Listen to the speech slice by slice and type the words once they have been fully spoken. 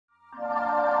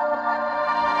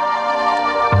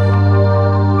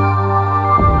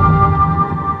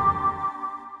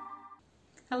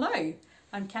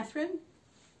Catherine.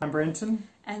 I'm Brenton.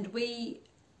 And we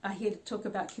are here to talk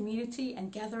about community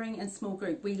and gathering and small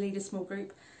group. We lead a small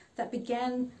group that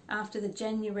began after the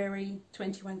January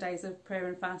 21 days of prayer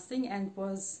and fasting and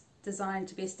was designed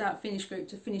to be a start-finish group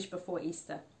to finish before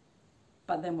Easter.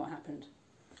 But then what happened?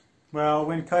 Well,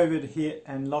 when COVID hit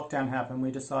and lockdown happened,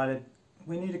 we decided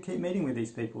we need to keep meeting with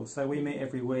these people. So we meet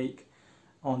every week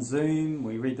on Zoom,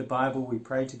 we read the Bible, we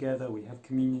pray together, we have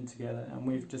communion together, and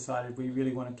we've decided we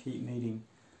really want to keep meeting.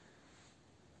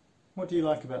 What do you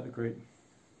like about the group?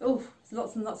 Oh,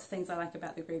 lots and lots of things I like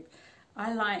about the group.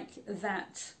 I like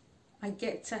that I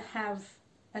get to have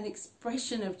an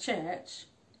expression of church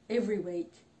every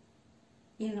week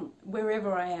in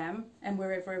wherever I am and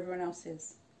wherever everyone else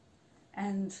is.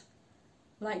 And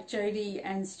like Jody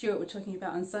and Stuart were talking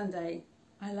about on Sunday,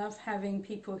 I love having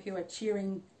people who are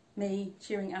cheering me,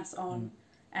 cheering us on,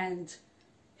 and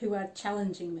who are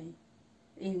challenging me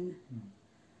in,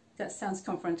 that sounds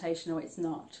confrontational, it's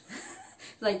not.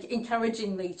 Like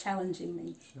encouragingly challenging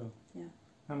me. Sure. Yeah.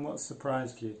 And what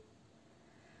surprised you?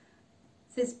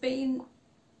 There's been,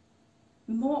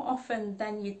 more often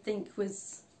than you'd think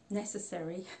was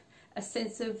necessary, a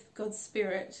sense of God's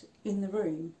Spirit in the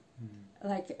room.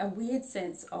 Like a weird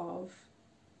sense of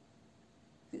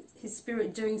His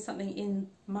Spirit doing something in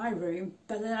my room,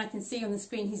 but then I can see on the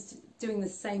screen He's doing the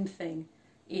same thing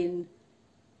in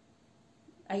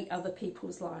 8 other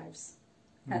people's lives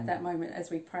at that moment as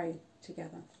we pray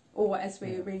together, or as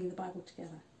we're reading the Bible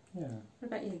together. Yeah. What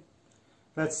about you?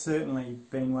 That's certainly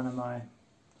been one of my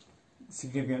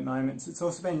significant moments. It's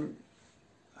also been,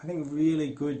 I think,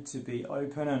 really good to be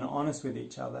open and honest with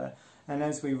each other, and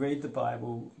as we read the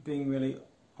Bible, being really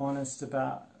honest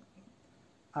about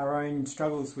our own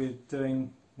struggles with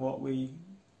doing what we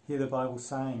hear the Bible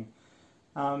saying,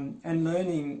 and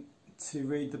learning to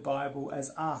read the Bible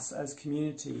as us, as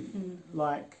community.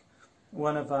 Like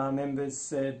one of our members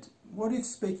said, what if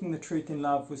speaking the truth in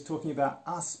love was talking about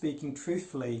us speaking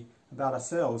truthfully about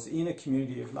ourselves in a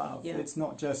community of love? Yeah. It's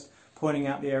not just pointing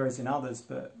out the errors in others,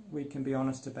 but we can be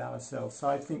honest about ourselves. So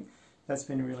I think that's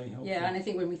been really helpful. Yeah, and I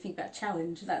think when we think about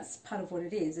challenge, that's part of what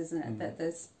it is, isn't it? That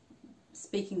there's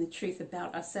speaking the truth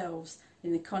about ourselves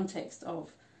in the context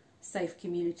of safe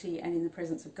community and in the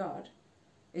presence of God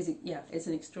is, it's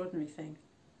an extraordinary thing.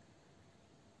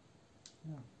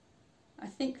 Yeah. I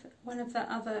think one of the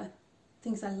other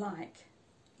things I like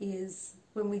is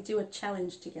when we do a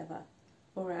challenge together,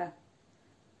 or a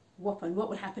whopping, what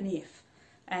would happen if?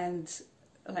 And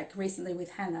like recently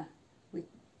with Hannah, we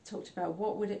talked about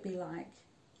what would it be like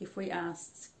if we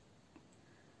asked,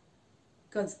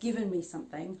 God's given me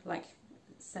something, like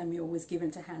Samuel was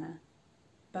given to Hannah,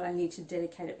 but I need to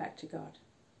dedicate it back to God.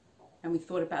 And we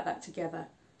thought about that together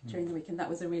during the week, and that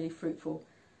was a really fruitful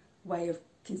way of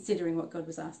considering what God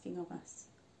was asking of us.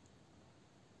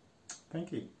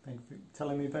 Thank you. Thank you for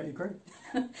telling me about your group.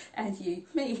 And you,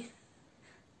 me.